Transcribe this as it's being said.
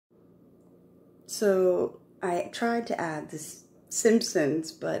So I tried to add this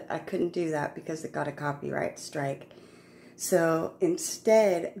Simpsons, but I couldn't do that because it got a copyright strike. So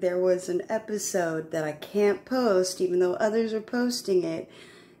instead, there was an episode that I can't post, even though others are posting it,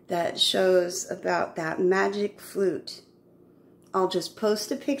 that shows about that magic flute. I'll just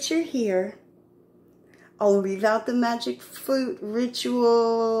post a picture here. I'll leave out the magic flute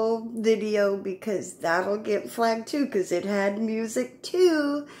ritual video because that'll get flagged too, because it had music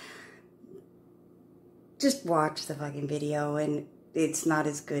too. Just watch the fucking video, and it's not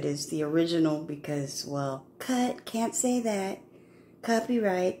as good as the original because, well, cut, can't say that,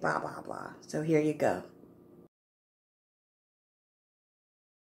 copyright, blah, blah, blah. So here you go.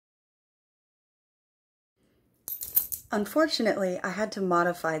 Unfortunately, I had to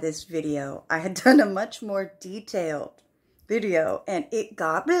modify this video. I had done a much more detailed video, and it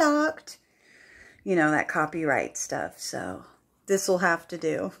got blocked. You know, that copyright stuff, so this will have to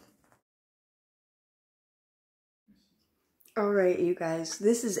do. Alright, you guys,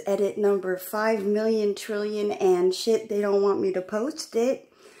 this is edit number 5 million trillion and shit, they don't want me to post it.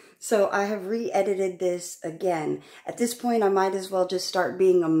 So I have re-edited this again. At this point, I might as well just start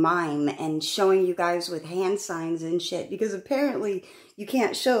being a mime and showing you guys with hand signs and shit, because apparently you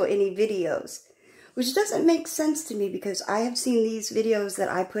can't show any videos. Which doesn't make sense to me because I have seen these videos that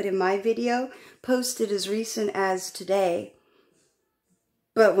I put in my video posted as recent as today.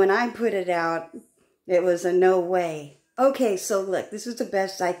 But when I put it out, it was a no way. Okay, so look, this is the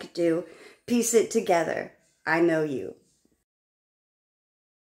best I could do. Piece it together. I know you.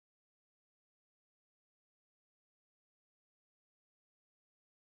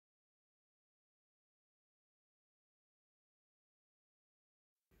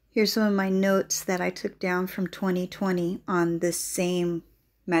 Here's some of my notes that I took down from 2020 on this same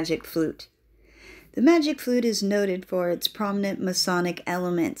magic flute. The magic flute is noted for its prominent Masonic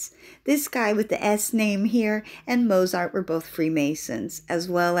elements. This guy with the S name here and Mozart were both Freemasons, as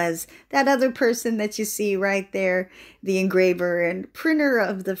well as that other person that you see right there, the engraver and printer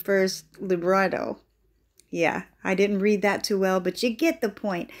of the first libretto. Yeah, I didn't read that too well, but you get the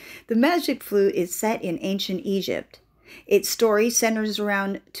point. The magic flute is set in ancient Egypt. Its story centers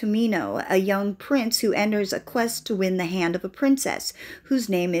around Tamino, a young prince who enters a quest to win the hand of a princess, whose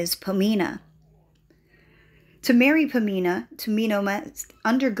name is Pamina. To marry Pamina, Tamino must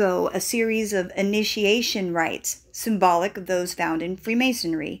undergo a series of initiation rites, symbolic of those found in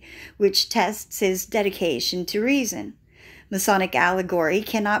Freemasonry, which tests his dedication to reason. Masonic allegory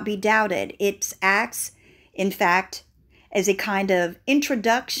cannot be doubted. It acts, in fact, as a kind of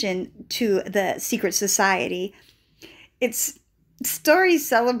introduction to the secret society. Its story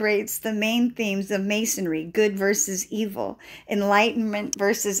celebrates the main themes of Masonry, good versus evil, enlightenment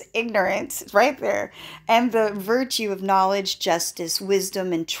versus ignorance, right there, and the virtue of knowledge, justice,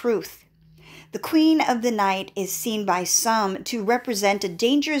 wisdom, and truth. The Queen of the Night is seen by some to represent a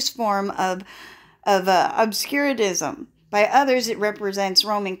dangerous form of obscurantism. By others, it represents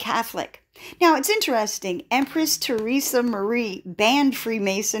Roman Catholic. Now, it's interesting. Empress Teresa Marie banned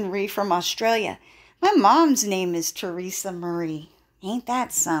Freemasonry from Australia. My mom's name is Teresa Marie. Ain't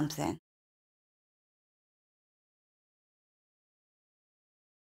that something?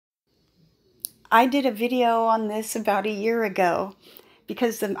 I did a video on this about a year ago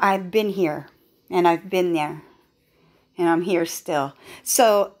because I've been here and I've been there and I'm here still.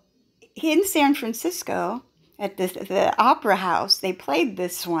 So in San Francisco, at the Opera House, they played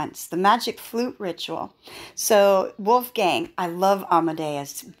this once, the Magic Flute Ritual. So Wolfgang, I love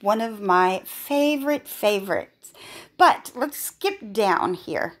Amadeus, one of my favorites. But let's skip down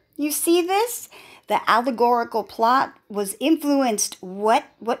here. You see this? The allegorical plot was influenced, what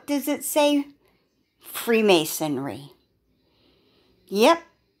does it say? Freemasonry. Yep.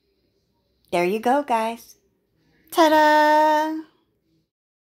 There you go, guys. Ta-da!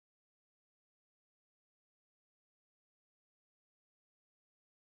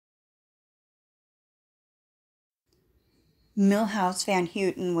 Milhouse Van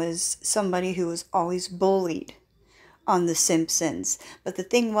Houten was somebody who was always bullied on The Simpsons. But the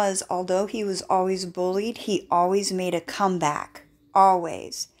thing was, although he was always bullied, he always made a comeback.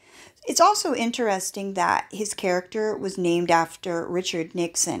 Always. It's also interesting that his character was named after Richard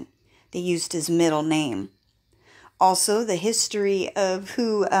Nixon. They used his middle name. Also, the history of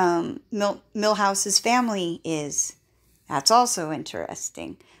who Milhouse's family is. That's also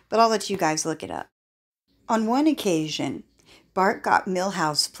interesting. But I'll let you guys look it up. On one occasion, Bart got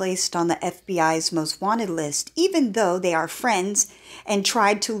Milhouse placed on the FBI's most wanted list, even though they are friends, and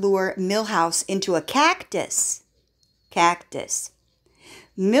tried to lure Milhouse into a cactus.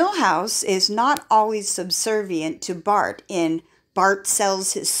 Milhouse is not always subservient to Bart in Bart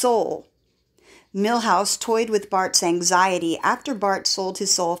Sells His Soul. Milhouse toyed with Bart's anxiety after Bart sold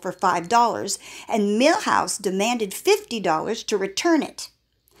his soul for $5, and Milhouse demanded $50 to return it.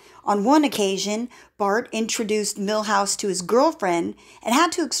 On one occasion, Bart introduced Milhouse to his girlfriend and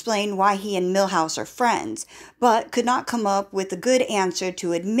had to explain why he and Milhouse are friends, but could not come up with a good answer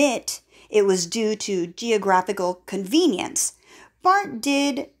to admit it was due to geographical convenience. Bart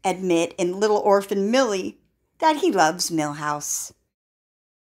did admit in Little Orphan Millie that he loves Milhouse.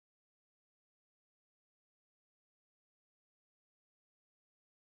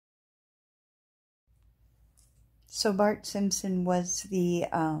 So Bart Simpson was the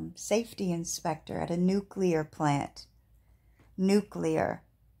safety inspector at a nuclear plant. Nuclear,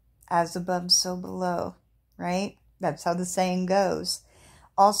 as above, so below, right? That's how the saying goes.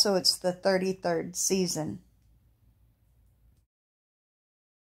 Also, it's the 33rd season.